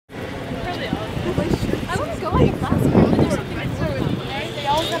go on the class. They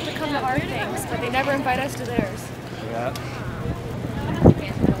always have to come to our things, but they never invite us to theirs. Yeah.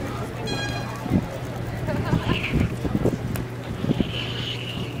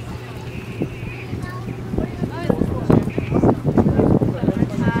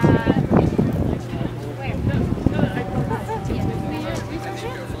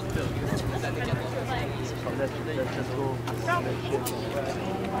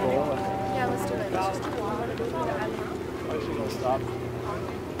 Yeah, let's do it. Let's just do Stop.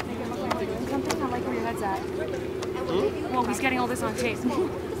 something. I like where your head's at. Well, he's getting all this on tape.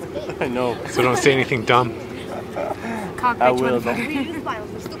 I know. So don't say anything dumb. Cock I bitch will. motherfucker.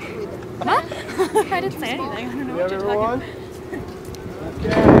 Huh? I didn't say anything. I don't know what you're Everyone? talking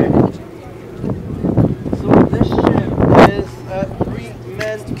Okay. So this ship is a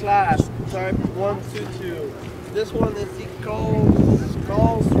 3-man class, type 122. This one is the Karlsruhe.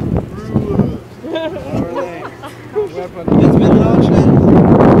 It's been launched in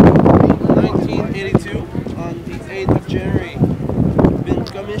 1982 on the 8th of January. Been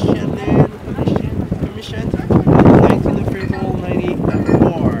commissioned on the 19th of April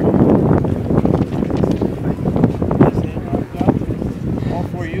 1994. All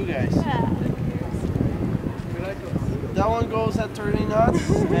for you guys. That one goes at 30 knots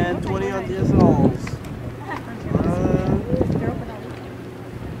and 20 on diesels.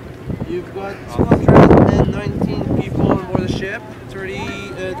 You've got 219 people on board the ship,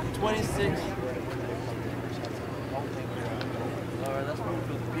 26. Alright, that's where we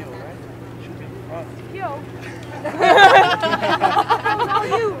put the PO, right? Should be in front. Yo. How are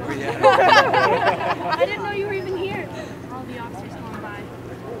you? I didn't know you were even here. All the officers going by.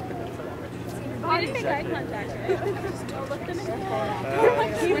 I didn't make eye contact, right? Just don't look them in the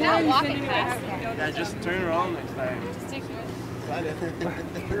eye. We're not walking fast. Yeah, just turn around next time.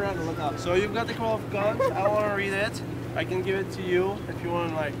 Turn around and look up. So you've got the call of guns. I want to read it. I can give it to you if you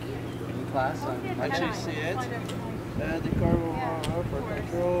want to, like, in class. Actually see it. The cargo for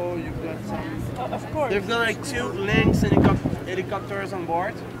control. You've got some. Of course. They've got like 2 Lynx helicopters on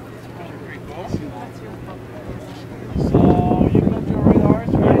board. Pretty cool. So you've got your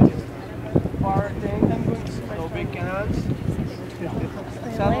radars, right? Power thing. No big cannons.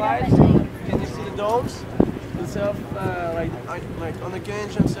 Satellites. Can you see the domes? Instead of like on the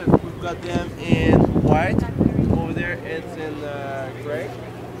Canadian side, we've got them in white. Over there, it's in gray.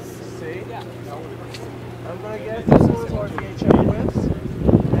 See? I'm gonna get this one for the HF whips,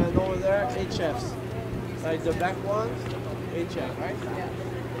 and over there, HFs. Like the back ones, HF, right? Yeah.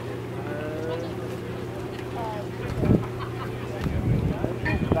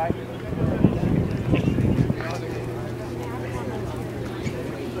 Back.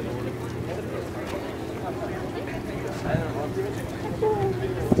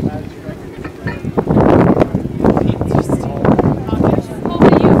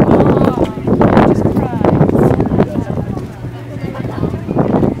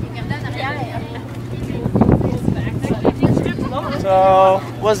 So,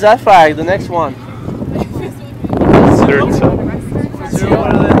 what's that flag? The next one? Third sub. Do you know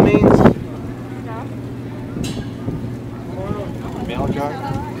what that means? Mail guard.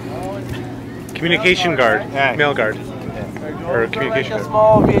 Communication guard. Mail guard. Or communication like a guard.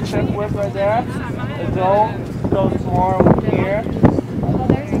 small VHF whip right there. The dome goes more over here.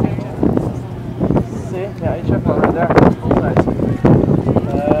 See? Yeah, HF one right there. Nice. I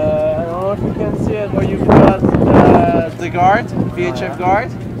don't know if you can see it, but you've got the guard, VHF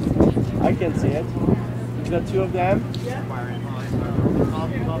guard. I can see it. You've got 2 of them.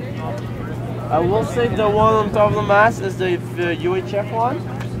 I will say the one on top of the mast is the UHF one.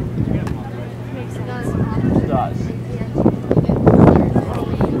 It does.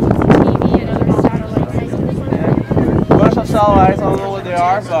 A bunch of satellites, I don't know what they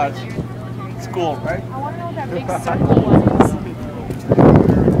are, but it's cool, right? I want to know what that big circle was.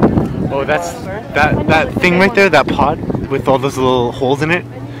 Oh, that's that thing right there, that pod with all those little holes in it.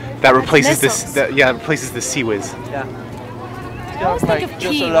 That replaces this. Yeah, replaces the Sea Whiz. Yeah. I always think of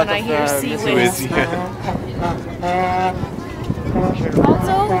P when I hear Sea Whiz.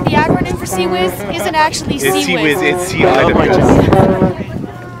 Also, the acronym for Sea Whiz isn't actually Sea Whiz. It's Sea Whiz. It's Sea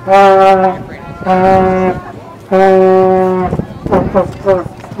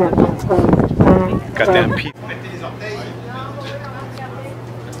Goddamn P.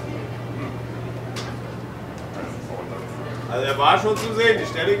 Also er war schon zu sehen, die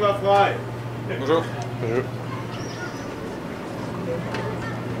Stellung war frei. Bonjour. Bonjour.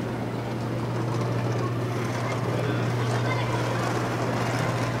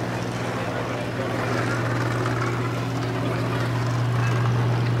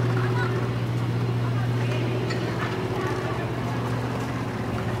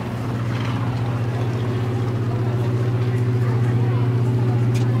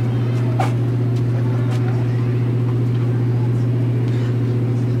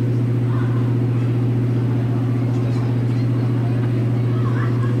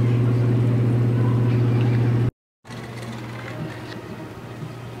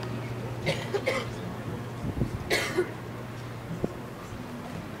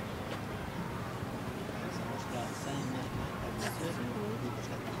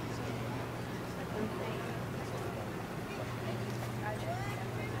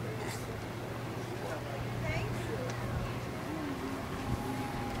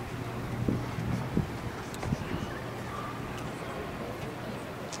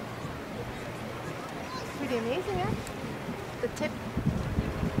 be amazing, yeah? The tip.